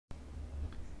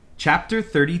Chapter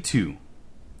 32.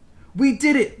 We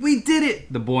did it! We did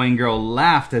it! The boy and girl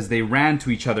laughed as they ran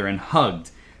to each other and hugged.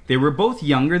 They were both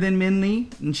younger than Min Lee,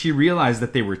 and she realized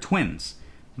that they were twins.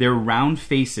 Their round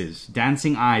faces,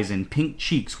 dancing eyes, and pink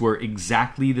cheeks were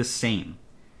exactly the same.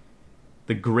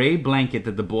 The gray blanket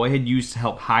that the boy had used to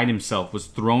help hide himself was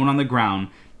thrown on the ground,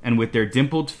 and with their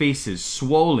dimpled faces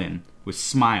swollen with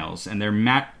smiles and their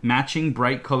matching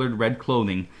bright-colored red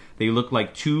clothing, they looked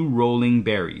like two rolling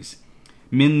berries.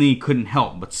 Min Lee couldn't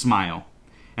help but smile.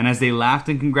 And as they laughed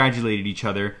and congratulated each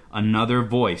other, another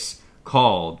voice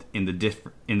called in the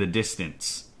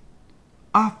distance.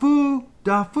 "Afu,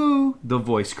 Dafu," the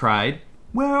voice cried.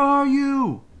 "Where are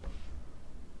you?"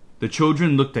 The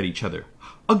children looked at each other.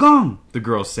 "Agong," the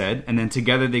girl said, and then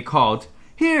together they called,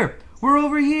 "Here, we're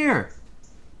over here."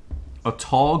 A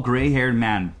tall, gray-haired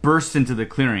man burst into the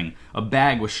clearing. A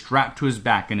bag was strapped to his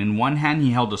back, and in one hand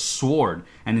he held a sword,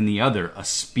 and in the other a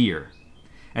spear.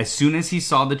 As soon as he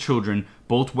saw the children,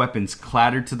 both weapons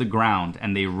clattered to the ground,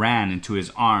 and they ran into his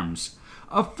arms.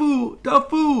 "Afu,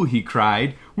 Dafu," he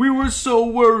cried. "We were so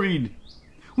worried."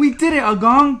 "We did it,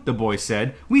 Agong," the boy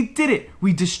said. "We did it.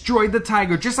 We destroyed the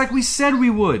tiger, just like we said we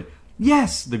would."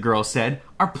 "Yes," the girl said.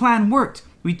 "Our plan worked.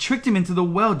 We tricked him into the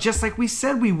well, just like we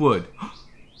said we would."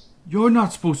 "You're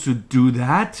not supposed to do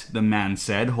that," the man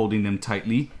said, holding them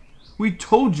tightly. "We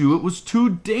told you it was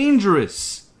too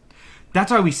dangerous." "That's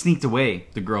why we sneaked away,"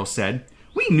 the girl said.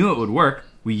 "We knew it would work.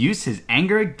 We used his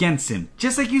anger against him,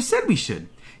 just like you said we should.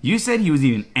 You said he was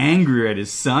even angrier at his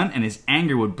son, and his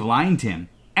anger would blind him.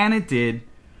 And it did."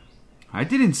 "I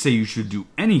didn't say you should do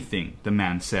anything," the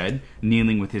man said,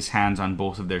 kneeling with his hands on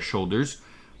both of their shoulders.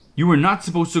 "You were not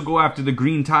supposed to go after the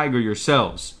green tiger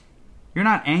yourselves." "You're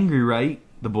not angry, right?"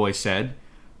 the boy said.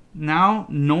 "Now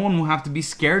no one will have to be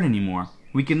scared anymore.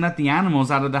 We can let the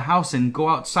animals out of the house and go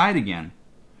outside again."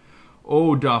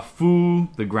 "Oh,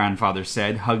 Dafu," the grandfather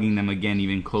said, hugging them again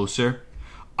even closer.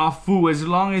 "Afu, as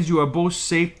long as you are both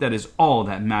safe, that is all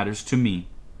that matters to me."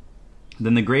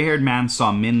 Then the gray-haired man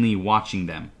saw Min Lee watching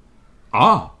them.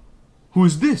 "Ah, who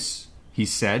is this?" he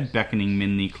said, beckoning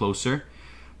Min Lee closer.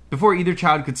 Before either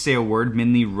child could say a word,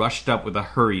 Min Lee rushed up with a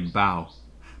hurried bow.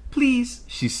 "Please,"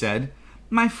 she said,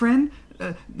 "my friend,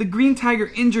 the green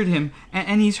tiger injured him,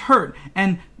 and he's hurt,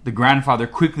 and—" The grandfather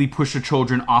quickly pushed the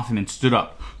children off him and stood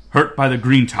up. "Hurt by the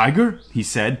green tiger?" he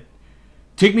said.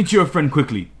 "Take me to your friend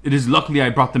quickly. It is luckily I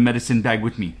brought the medicine bag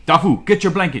with me. Dafu, get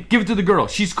your blanket. Give it to the girl.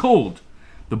 She's cold."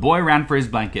 The boy ran for his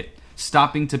blanket,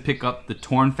 stopping to pick up the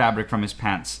torn fabric from his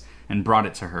pants, and brought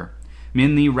it to her.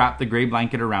 Min Lee wrapped the gray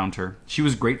blanket around her. She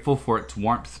was grateful for its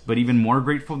warmth, but even more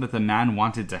grateful that the man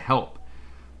wanted to help.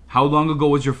 "How long ago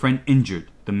was your friend injured?"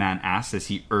 the man asked as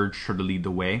he urged her to lead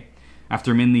the way.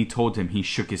 After Min Lee told him, he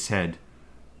shook his head.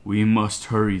 "We must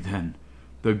hurry then.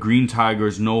 The green tiger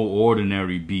is no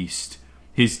ordinary beast.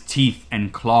 His teeth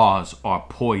and claws are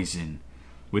poison.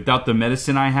 Without the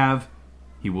medicine I have,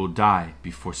 he will die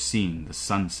before seeing the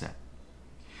sunset."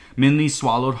 Min Lee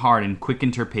swallowed hard and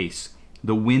quickened her pace.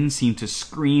 The wind seemed to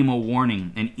scream a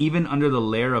warning, and even under the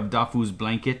layer of Dafu's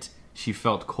blanket, she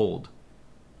felt cold.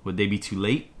 Would they be too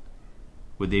late?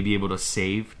 Would they be able to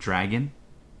save Dragon?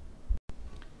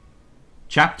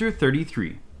 Chapter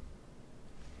 33.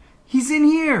 "He's in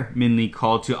here!" Min Lee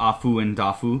called to Afu and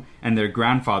Dafu and their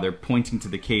grandfather, pointing to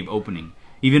the cave opening.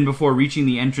 Even before reaching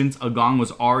the entrance, Agong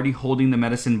was already holding the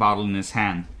medicine bottle in his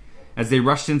hand. As they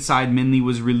rushed inside, Min Lee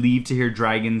was relieved to hear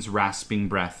Dragon's rasping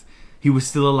breath. He was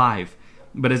still alive,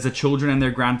 but as the children and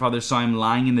their grandfather saw him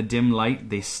lying in the dim light,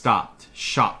 they stopped,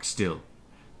 shocked still.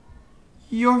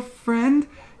 Your friend,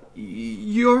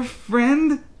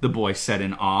 the boy said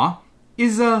in awe,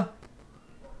 "is a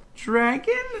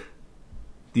dragon?"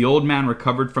 The old man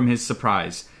recovered from his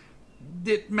surprise.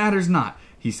 "It matters not,"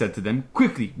 he said to them.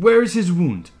 "Quickly, where is his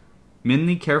wound?" Min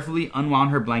Lee carefully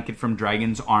unwound her blanket from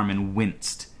Dragon's arm and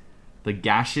winced. The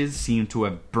gashes seemed to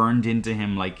have burned into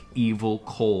him like evil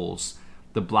coals.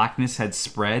 The blackness had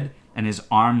spread, and his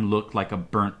arm looked like a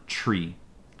burnt tree.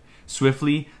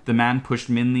 Swiftly, the man pushed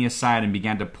Min Lee aside and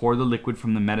began to pour the liquid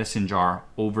from the medicine jar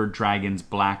over Dragon's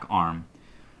black arm.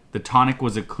 The tonic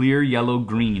was a clear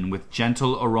yellow-green with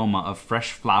gentle aroma of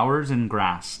fresh flowers and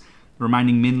grass,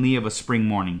 reminding Min Lee of a spring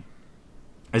morning.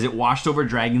 As it washed over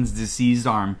Dragon's diseased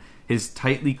arm, his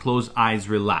tightly closed eyes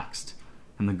relaxed,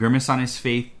 and the grimace on his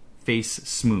face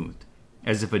smoothed,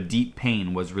 as if a deep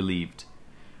pain was relieved.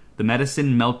 The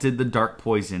medicine melted the dark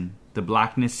poison. The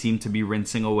blackness seemed to be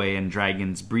rinsing away, and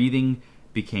Dragon's breathing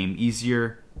became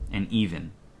easier and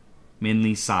even. Min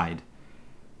Lee sighed.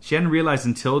 She hadn't realized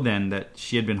until then that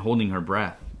she had been holding her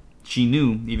breath. She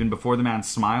knew, even before the man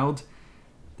smiled,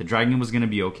 the dragon was going to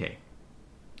be okay.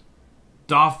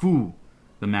 "Dafu,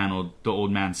 the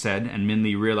old man said, and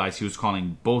Minli realized he was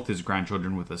calling both his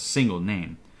grandchildren with a single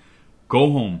name.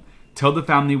 Go home, tell the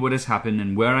family what has happened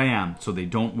and where I am, so they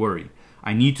don't worry.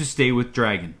 I need to stay with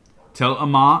Dragon. Tell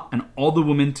Ama and all the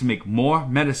women to make more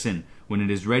medicine. When it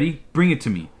is ready, bring it to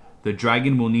me. The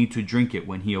dragon will need to drink it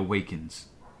when he awakens.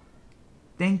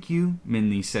 Thank you,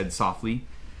 Minli said softly.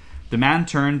 The man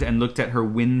turned and looked at her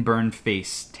wind-burned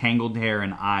face, tangled hair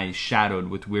and eyes shadowed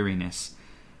with weariness.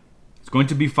 It's going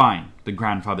to be fine, the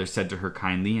grandfather said to her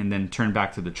kindly, and then turned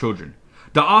back to the children.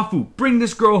 Da'afu, bring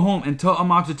this girl home and tell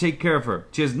Ama to take care of her.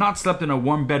 She has not slept in a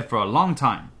warm bed for a long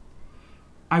time.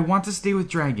 I want to stay with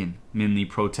Dragon, Minli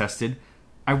protested.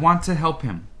 I want to help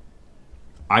him.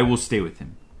 I will stay with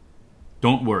him.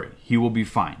 Don't worry, he will be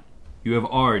fine. You have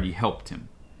already helped him.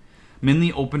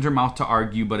 Minli opened her mouth to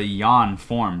argue, but a yawn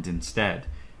formed instead.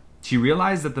 She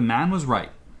realized that the man was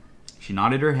right. She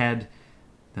nodded her head.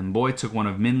 Then Boy took one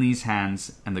of Minli's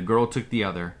hands, and the girl took the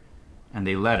other, and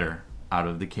they led her out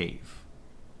of the cave.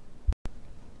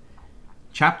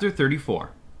 Chapter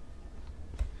 34.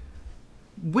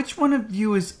 Which one of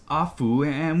you is Afu,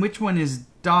 and which one is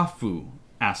Dafu?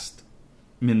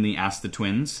 Minli asked the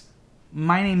twins.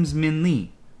 My name's Minli.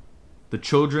 The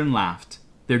children laughed.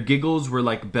 Their giggles were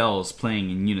like bells playing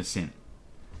in unison.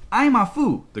 I'm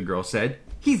Afu, the girl said.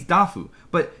 He's Dafu,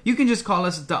 but you can just call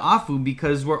us Da'afu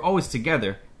because we're always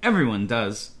together. Everyone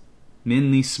does.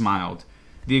 Minli smiled.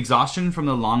 The exhaustion from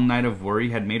the long night of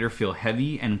worry had made her feel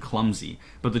heavy and clumsy,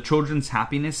 but the children's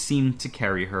happiness seemed to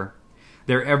carry her.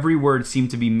 Their every word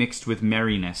seemed to be mixed with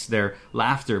merriness. Their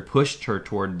laughter pushed her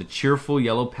toward the cheerful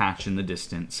yellow patch in the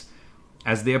distance.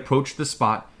 As they approached the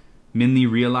spot, Minli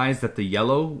realized that the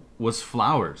yellow was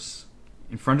flowers.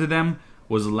 In front of them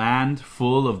was land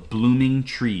full of blooming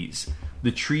trees.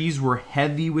 The trees were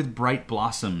heavy with bright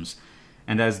blossoms,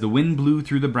 and as the wind blew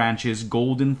through the branches,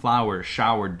 golden flowers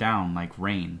showered down like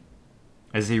rain.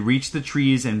 As they reached the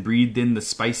trees and breathed in the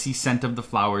spicy scent of the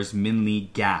flowers,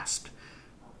 Minli gasped.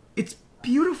 It's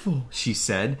beautiful, she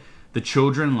said. The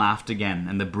children laughed again,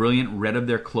 and the brilliant red of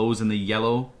their clothes and the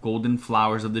yellow, golden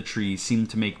flowers of the trees seemed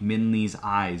to make Minli's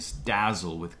eyes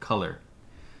dazzle with color.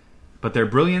 But their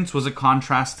brilliance was a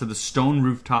contrast to the stone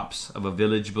rooftops of a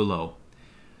village below.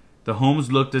 The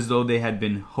homes looked as though they had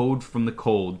been hoed from the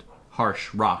cold,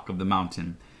 harsh rock of the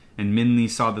mountain, and Minli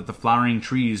saw that the flowering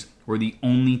trees were the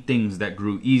only things that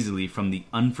grew easily from the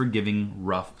unforgiving,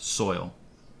 rough soil.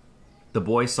 The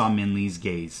boy saw Minli's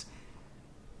gaze.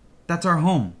 That's our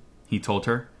home, he told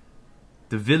her.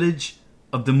 The village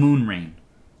of the Moonrain.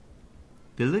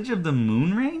 Village of the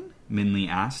Moonrain? Minli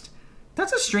asked.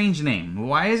 That's a strange name.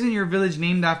 Why isn't your village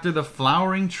named after the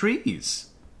flowering trees?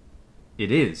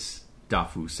 It is,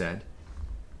 Dafu said.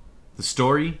 The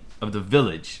story of the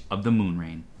village of the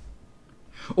Moonrain.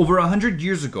 Over 100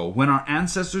 years ago, when our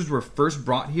ancestors were first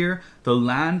brought here, the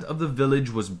land of the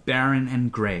village was barren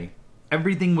and gray.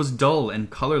 Everything was dull and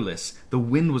colorless. The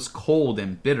wind was cold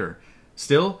and bitter.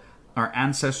 Still, our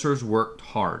ancestors worked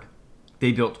hard.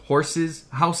 They built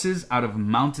houses out of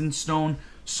mountain stone,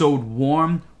 sewed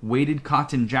warm, weighted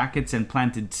cotton jackets, and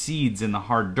planted seeds in the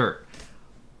hard dirt.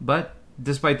 But,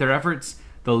 despite their efforts,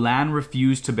 the land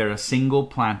refused to bear a single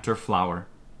plant or flower.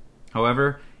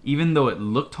 However, even though it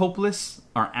looked hopeless,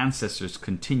 our ancestors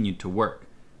continued to work.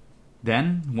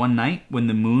 Then, one night, when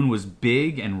the moon was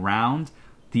big and round,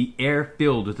 the air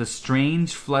filled with a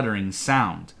strange fluttering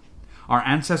sound. Our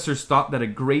ancestors thought that a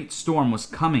great storm was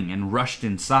coming and rushed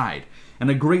inside. And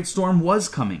a great storm was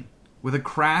coming. With a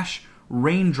crash,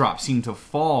 raindrops seemed to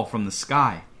fall from the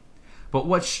sky. But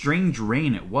what strange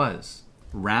rain it was!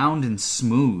 Round and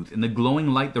smooth, in the glowing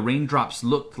light the raindrops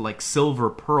looked like silver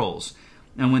pearls,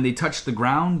 and when they touched the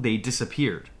ground, they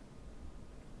disappeared.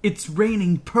 It's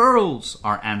raining pearls,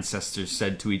 our ancestors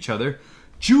said to each other.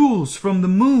 Jewels from the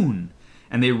moon!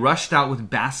 And they rushed out with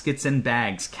baskets and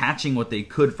bags, catching what they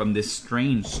could from this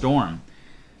strange storm.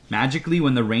 Magically,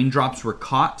 when the raindrops were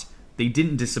caught, they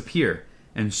didn't disappear,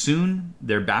 and soon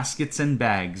their baskets and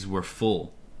bags were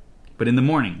full. But in the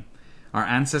morning, our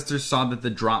ancestors saw that the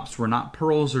drops were not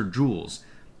pearls or jewels.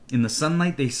 In the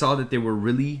sunlight, they saw that they were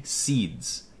really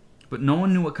seeds. But no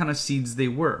one knew what kind of seeds they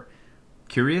were.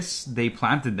 Curious, they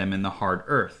planted them in the hard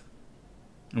earth.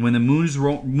 And when the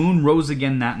moon rose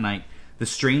again that night, the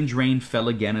strange rain fell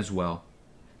again as well.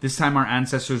 This time our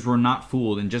ancestors were not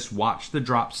fooled and just watched the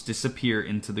drops disappear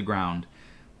into the ground.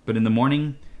 But in the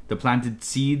morning, the planted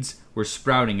seeds were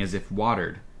sprouting as if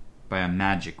watered by a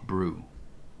magic brew.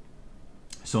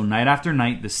 So night after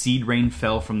night, the seed rain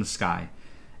fell from the sky.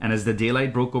 And as the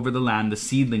daylight broke over the land, the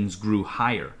seedlings grew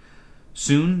higher.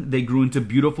 Soon they grew into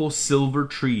beautiful silver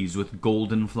trees with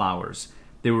golden flowers.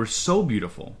 They were so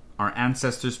beautiful, our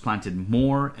ancestors planted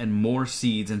more and more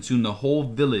seeds, and soon the whole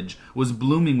village was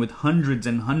blooming with hundreds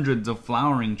and hundreds of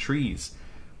flowering trees.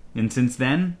 And since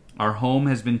then, our home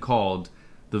has been called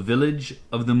the Village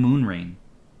of the Moonrain.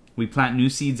 We plant new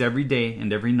seeds every day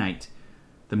and every night.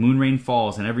 The moonrain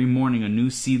falls, and every morning a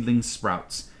new seedling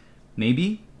sprouts.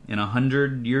 Maybe in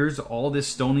 100 years, all this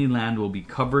stony land will be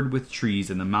covered with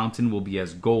trees, and the mountain will be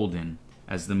as golden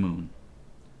as the moon.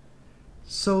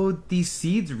 So these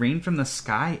seeds rain from the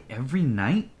sky every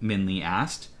night? Minli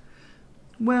asked.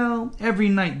 Well, every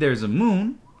night there's a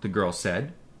moon, the girl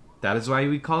said. That is why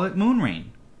we call it moonrain.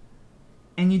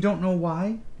 And you don't know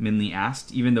why? Minli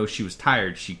asked. Even though she was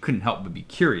tired, she couldn't help but be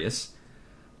curious.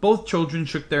 Both children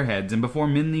shook their heads, and before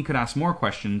Minli could ask more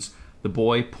questions, the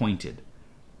boy pointed.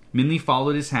 Minli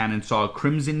followed his hand and saw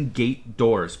crimson gate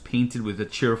doors painted with a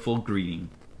cheerful greeting.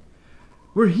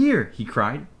 We're here, he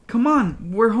cried. Come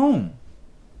on, we're home.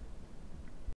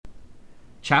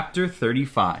 Chapter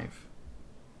 35.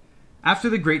 After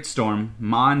the great storm,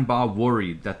 Ma and Ba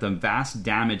worried that the vast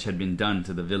damage had been done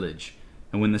to the village.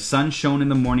 And when the sun shone in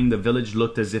the morning, the village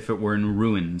looked as if it were in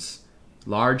ruins.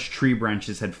 Large tree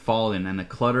branches had fallen, and a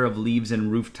clutter of leaves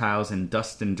and roof tiles and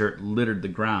dust and dirt littered the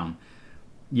ground.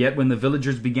 Yet when the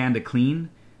villagers began to clean,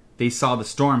 they saw the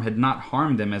storm had not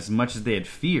harmed them as much as they had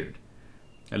feared.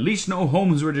 At least no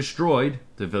homes were destroyed,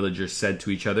 the villagers said to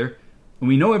each other, and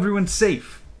we know everyone's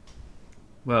safe.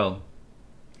 Well,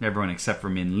 everyone except for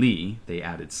Min Li, they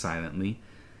added silently.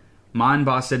 Ma and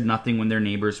Ba said nothing when their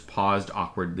neighbors paused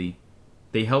awkwardly.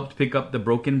 They helped pick up the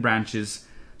broken branches,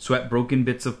 swept broken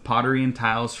bits of pottery and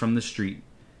tiles from the street,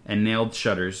 and nailed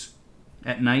shutters.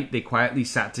 At night they quietly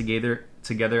sat together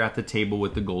at the table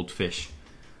with the goldfish.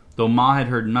 Though Ma had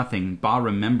heard nothing, Ba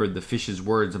remembered the fish's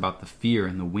words about the fear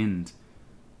and the wind.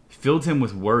 It filled him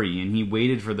with worry, and he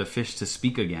waited for the fish to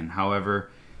speak again.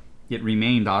 However, it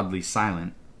remained oddly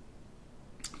silent.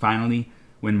 Finally,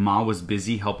 when Ma was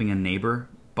busy helping a neighbor,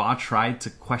 Ba tried to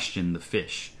question the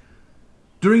fish.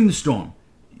 During the storm,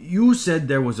 you said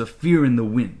there was a fear in the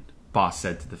wind, Ba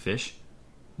said to the fish.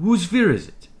 Whose fear is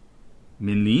it?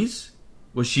 Min Li's?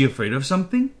 Was she afraid of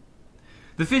something?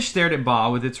 The fish stared at Ba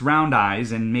with its round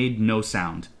eyes and made no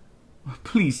sound.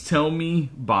 Please tell me,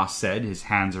 Ba said, his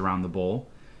hands around the bowl.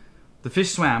 The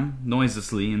fish swam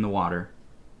noiselessly in the water.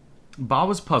 Ba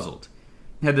was puzzled.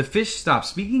 Had the fish stopped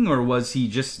speaking, or was he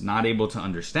just not able to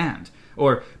understand?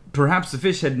 Or perhaps the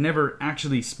fish had never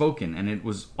actually spoken, and it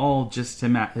was all just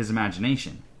his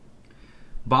imagination.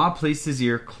 Ba placed his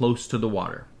ear close to the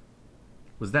water.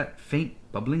 Was that faint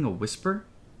bubbling a whisper?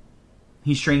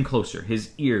 He strained closer,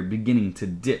 his ear beginning to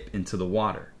dip into the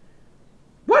water.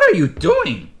 What are you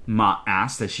doing? Ma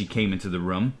asked as she came into the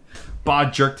room. Ba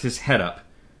jerked his head up.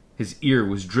 His ear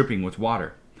was dripping with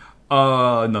water.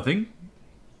 Nothing.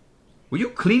 Were you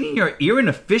cleaning your ear in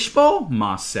a fishbowl?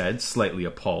 Ma said, slightly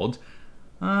appalled.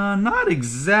 Not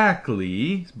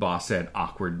exactly, Ba said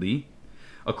awkwardly.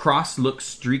 A cross look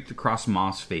streaked across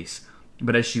Ma's face,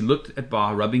 but as she looked at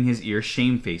Ba rubbing his ear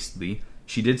shamefacedly,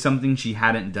 she did something she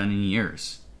hadn't done in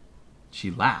years. She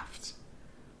laughed.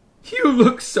 You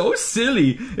look so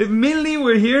silly. If Min Li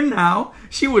were here now,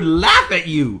 she would laugh at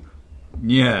you.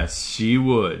 Yes, she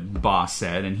would, Ba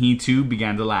said, and he too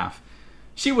began to laugh.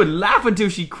 She would laugh until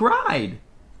she cried.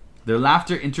 Their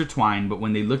laughter intertwined, but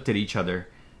when they looked at each other,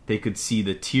 they could see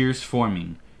the tears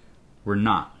forming were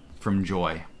not from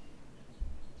joy.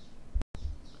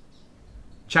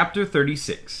 Chapter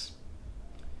 36.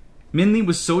 Min Li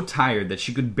was so tired that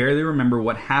she could barely remember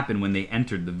what happened when they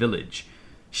entered the village.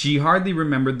 She hardly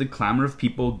remembered the clamor of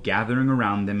people gathering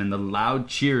around them and the loud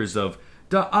cheers of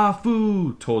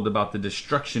Da'afu told about the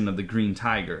destruction of the green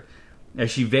tiger.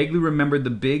 As she vaguely remembered the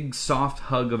big, soft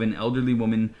hug of an elderly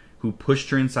woman who pushed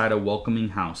her inside a welcoming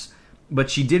house. But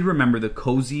she did remember the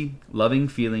cozy, loving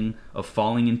feeling of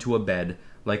falling into a bed,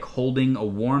 like holding a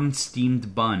warm,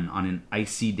 steamed bun on an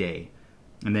icy day.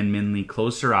 And then Min Li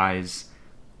closed her eyes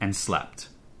and slept.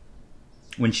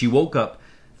 When she woke up,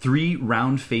 3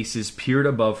 round faces peered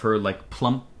above her like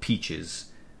plump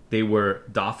peaches. They were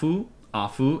Dafu,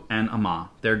 Afu, and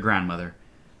Ama, their grandmother.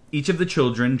 Each of the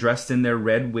children, dressed in their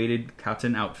red weighted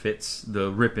cotton outfits, the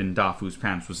rip in Dafu's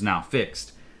pants was now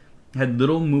fixed, had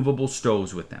little movable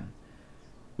stoves with them.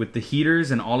 With the heaters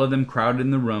and all of them crowded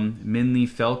in the room, Min Li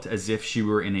felt as if she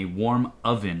were in a warm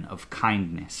oven of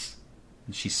kindness.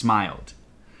 And she smiled.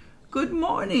 Good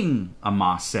morning,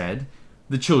 Ama said.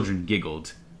 The children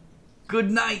giggled.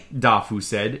 Good night, Dafu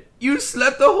said. You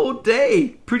slept the whole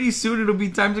day. Pretty soon it'll be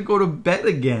time to go to bed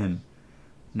again.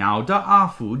 Now,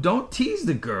 Da'afu, don't tease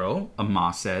the girl,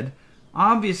 Ama said.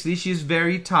 Obviously she's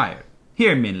very tired.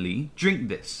 Here, Min Li, drink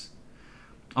this.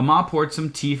 Amma poured some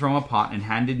tea from a pot and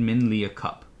handed Min Li a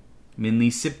cup. Min Li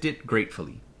sipped it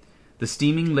gratefully. The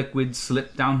steaming liquid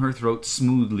slipped down her throat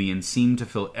smoothly and seemed to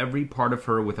fill every part of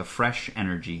her with a fresh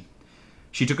energy.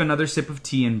 She took another sip of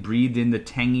tea and breathed in the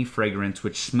tangy fragrance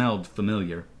which smelled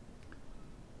familiar.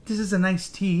 "This is a nice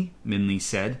tea," Min Li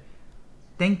said.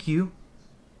 "Thank you."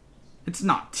 "It's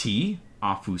not tea,"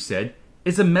 Afu said.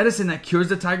 "It's a medicine that cures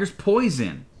the tiger's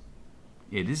poison."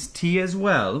 "It is tea as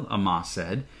well," Amma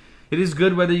said. "It is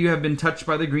good whether you have been touched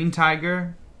by the green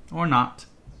tiger or not."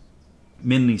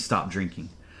 Min Li stopped drinking.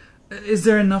 "Is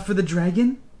there enough for the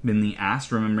dragon?" Min Li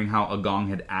asked, remembering how Agong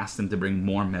had asked them to bring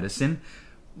more medicine.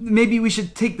 "Maybe we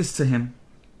should take this to him."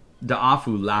 The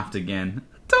Afu laughed again.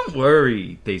 "Don't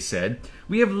worry," they said.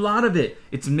 "We have a lot of it.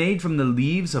 It's made from the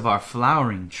leaves of our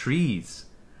flowering trees."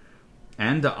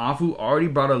 "And the Afu already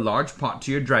brought a large pot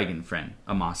to your dragon friend,"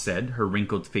 Amma said, her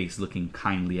wrinkled face looking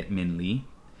kindly at Min Li.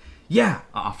 "Yeah,"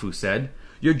 Afu said.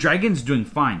 "Your dragon's doing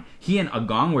fine. He and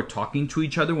Agong were talking to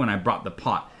each other when I brought the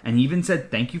pot, and he even said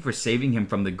thank you for saving him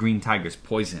from the green tiger's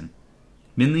poison."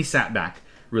 Min Li sat back,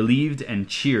 relieved and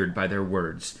cheered by their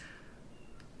words.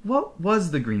 "What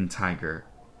was the green tiger?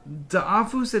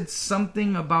 Da'afu said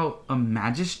something about a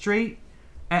magistrate?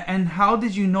 And how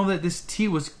did you know that this tea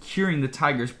was curing the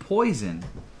tiger's poison?"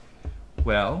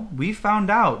 "Well, we found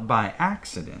out by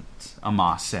accident,"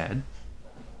 Amma said.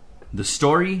 The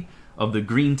story of the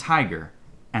green tiger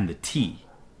and the tea.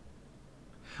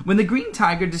 When the green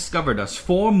tiger discovered us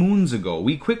 4 moons ago,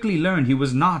 we quickly learned he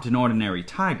was not an ordinary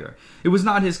tiger. It was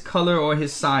not his color or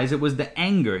his size, it was the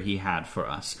anger he had for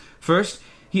us. First,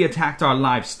 he attacked our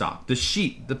livestock, the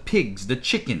sheep, the pigs, the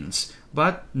chickens,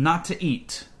 but not to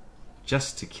eat,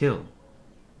 just to kill.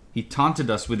 He taunted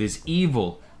us with his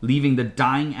evil, leaving the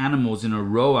dying animals in a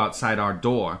row outside our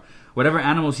door. Whatever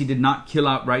animals he did not kill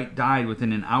outright died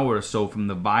within an hour or so from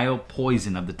the vile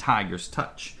poison of the tiger's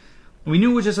touch. We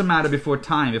knew it was just a matter of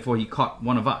time before he caught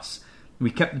one of us. We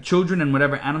kept the children and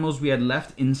whatever animals we had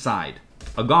left inside.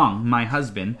 Agong, my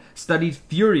husband, studied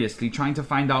furiously trying to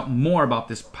find out more about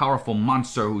this powerful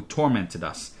monster who tormented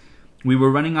us. We were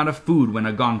running out of food when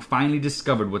Agong finally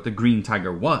discovered what the green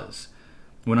tiger was.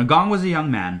 When Agong was a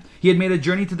young man, he had made a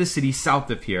journey to the city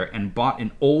south of here and bought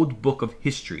an old book of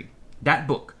history. That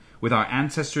book, with our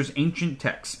ancestors' ancient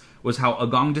texts, was how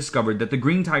Agong discovered that the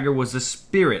green tiger was the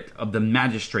spirit of the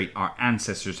magistrate our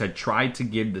ancestors had tried to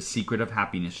give the secret of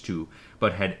happiness to,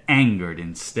 but had angered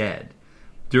instead.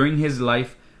 During his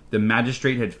life, the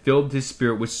magistrate had filled his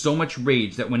spirit with so much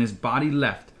rage that when his body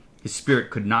left, his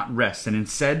spirit could not rest and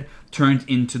instead turned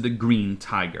into the green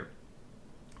tiger.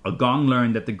 Agong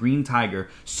learned that the green tiger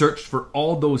searched for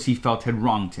all those he felt had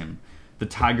wronged him. The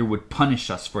tiger would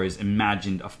punish us for his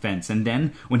imagined offense, and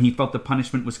then, when he felt the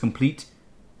punishment was complete,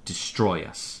 destroy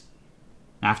us.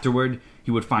 Afterward,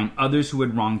 he would find others who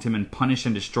had wronged him and punish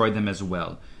and destroy them as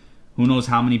well. Who knows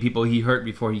how many people he hurt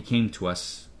before he came to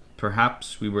us?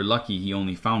 Perhaps we were lucky he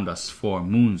only found us 4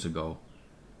 moons ago.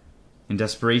 In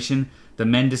desperation, the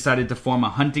men decided to form a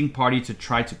hunting party to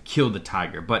try to kill the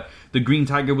tiger, but the green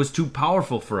tiger was too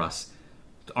powerful for us.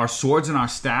 Our swords and our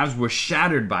staves were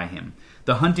shattered by him.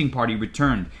 The hunting party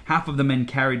returned, half of the men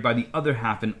carried by the other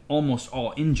half and almost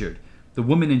all injured. The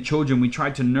women and children, we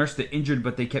tried to nurse the injured,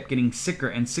 but they kept getting sicker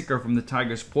and sicker from the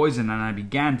tiger's poison, and I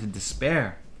began to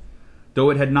despair. Though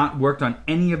it had not worked on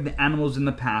any of the animals in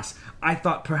the past, I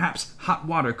thought perhaps hot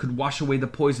water could wash away the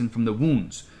poison from the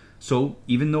wounds. So,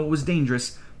 even though it was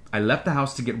dangerous, I left the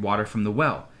house to get water from the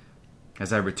well.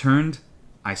 As I returned,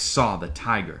 I saw the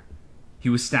tiger. He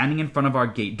was standing in front of our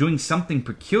gate, doing something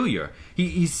peculiar.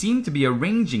 He seemed to be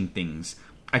arranging things.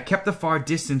 I kept a far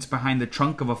distance behind the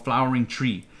trunk of a flowering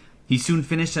tree. He soon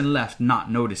finished and left, not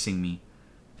noticing me.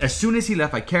 As soon as he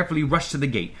left, I carefully rushed to the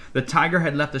gate. The tiger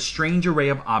had left a strange array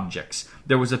of objects.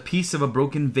 There was a piece of a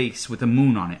broken vase with a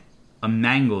moon on it, a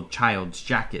mangled child's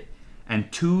jacket,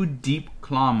 and 2 deep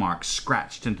claw marks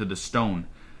scratched into the stone.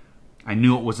 I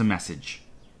knew it was a message.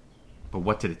 But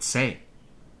what did it say?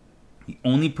 The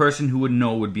only person who would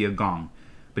know would be Agong,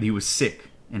 but he was sick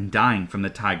and dying from the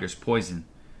tiger's poison.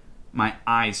 My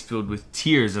eyes filled with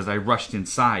tears as I rushed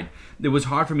inside. It was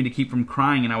hard for me to keep from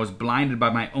crying, and I was blinded by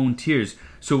my own tears,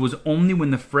 so it was only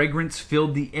when the fragrance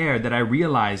filled the air that I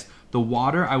realized the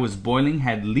water I was boiling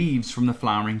had leaves from the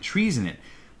flowering trees in it.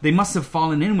 They must have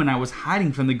fallen in when I was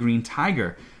hiding from the green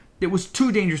tiger. It was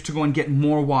too dangerous to go and get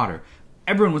more water.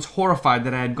 Everyone was horrified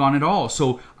that I had gone at all,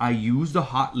 so I used the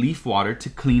hot leaf water to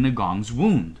clean Agong's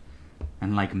wound.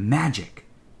 And like magic,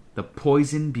 the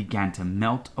poison began to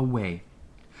melt away.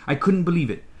 I couldn't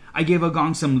believe it. I gave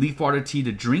Agong some leaf water tea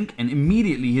to drink, and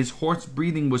immediately his hoarse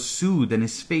breathing was soothed and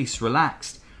his face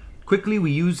relaxed. Quickly,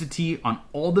 we used the tea on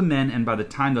all the men, and by the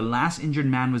time the last injured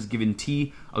man was given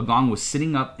tea, Agong was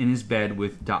sitting up in his bed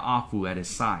with Da'afu at his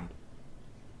side.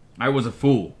 "I was a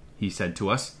fool," he said to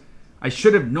us. "I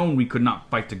should have known we could not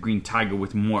fight the Green Tiger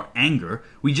with more anger.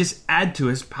 We just add to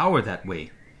his power that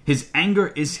way. His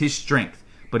anger is his strength,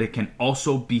 but it can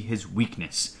also be his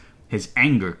weakness. His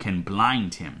anger can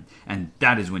blind him, and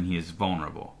that is when he is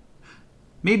vulnerable.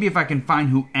 Maybe if I can find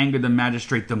who angered the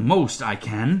magistrate the most, I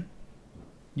can."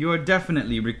 "You are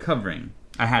definitely recovering."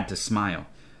 I had to smile.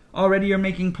 "Already you're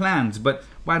making plans, but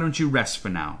why don't you rest for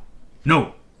now?"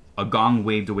 "No!" Agong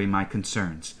waved away my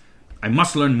concerns. "I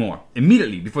must learn more,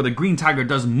 immediately, before the Green Tiger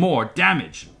does more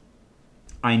damage."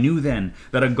 I knew then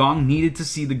that Agong needed to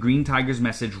see the Green Tiger's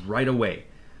message right away.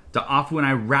 Da'afu and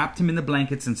I wrapped him in the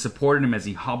blankets and supported him as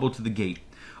he hobbled to the gate.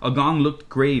 Agong looked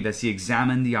grave as he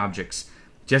examined the objects.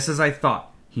 Just as I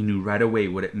thought, he knew right away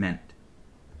what it meant.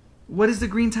 "What is the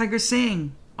Green Tiger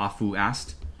saying?" Afu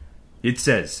asked. "It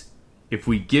says, if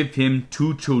we give him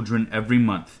 2 children every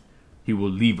month, he will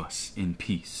leave us in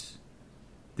peace.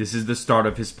 This is the start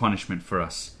of his punishment for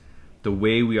us, the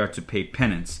way we are to pay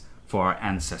penance for our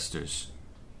ancestors."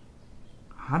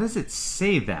 "How does it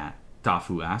say that?"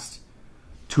 Dafu asked.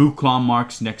 2 claw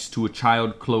marks next to a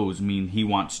child's clothes mean he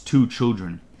wants 2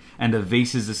 children, and a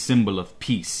vase is a symbol of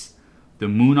peace. The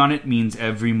moon on it means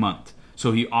every month,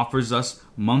 so he offers us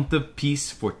month of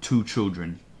peace for 2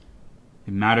 children.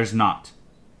 It matters not.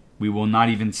 We will not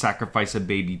even sacrifice a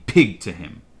baby pig to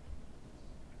him."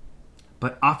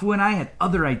 "But Afu and I had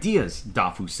other ideas,"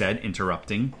 Dafu said,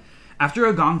 interrupting. "After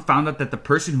Agong found out that the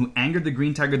person who angered the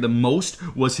Green Tiger the most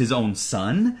was his own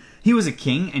son, he was a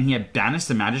king and he had banished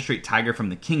the magistrate tiger from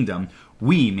the kingdom,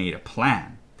 we made a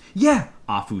plan." "Yeah,"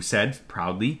 Afu said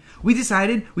proudly. "We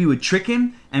decided we would trick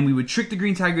him, and we would trick the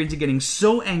Green Tiger into getting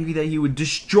so angry that he would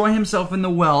destroy himself in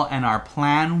the well, and our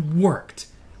plan worked."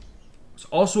 "It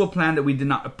was also a plan that we did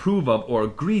not approve of or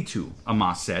agree to,"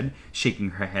 Amma said,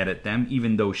 shaking her head at them,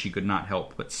 even though she could not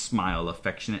help but smile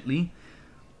affectionately.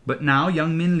 "But now,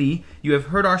 young Min Li, you have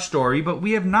heard our story, but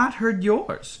we have not heard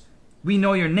yours. We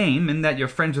know your name, and that you're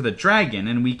friends with a dragon,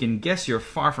 and we can guess you're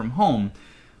far from home.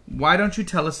 Why don't you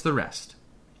tell us the rest?"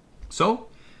 So,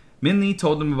 Min Li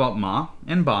told them about Ma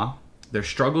and Ba, their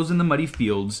struggles in the muddy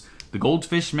fields, the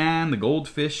goldfish man, the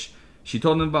goldfish. She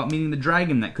told them about meeting the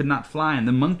dragon that could not fly, and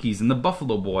the monkeys, and the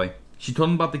buffalo boy. She told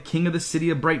them about the king of the city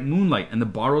of bright moonlight, and the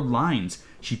borrowed lines.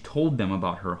 She told them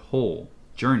about her whole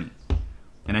journey.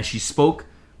 And as she spoke,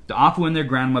 the Afu and their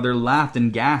grandmother laughed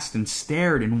and gasped and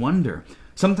stared in wonder.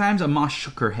 Sometimes Amma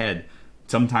shook her head.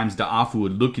 Sometimes the Afu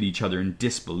would look at each other in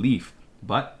disbelief.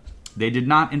 But they did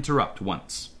not interrupt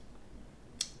once.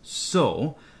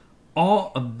 "So,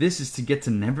 all of this is to get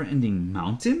to Never-Ending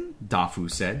Mountain?" Dafu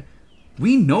said.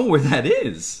 "We know where that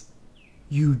is."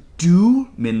 "You do?"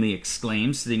 Minli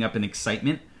exclaimed, sitting up in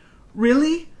excitement.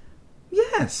 "Really?"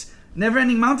 "Yes,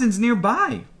 Never-Ending Mountain's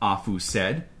nearby," Afu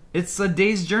said. "It's a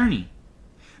day's journey."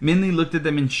 Minli looked at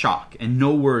them in shock, and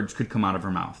no words could come out of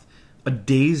her mouth. A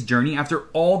day's journey? After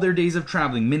all their days of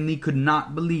traveling, Minli could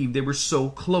not believe they were so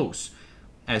close.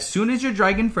 "As soon as your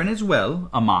dragon friend is well,"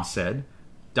 Amma said,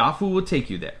 "Dafu will take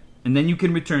you there, and then you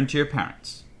can return to your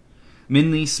parents."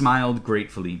 Minli smiled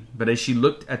gratefully, but as she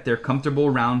looked at their comfortable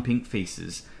round pink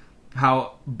faces,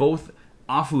 how both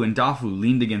Afu and Dafu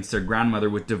leaned against their grandmother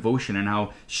with devotion, and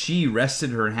how she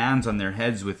rested her hands on their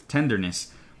heads with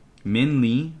tenderness,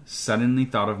 Minli suddenly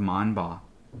thought of Ma and Ba.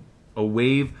 A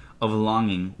wave of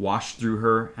longing washed through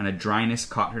her, and a dryness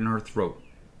caught her in her throat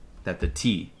that the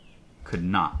tea could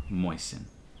not moisten.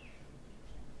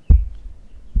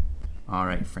 All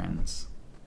right, friends.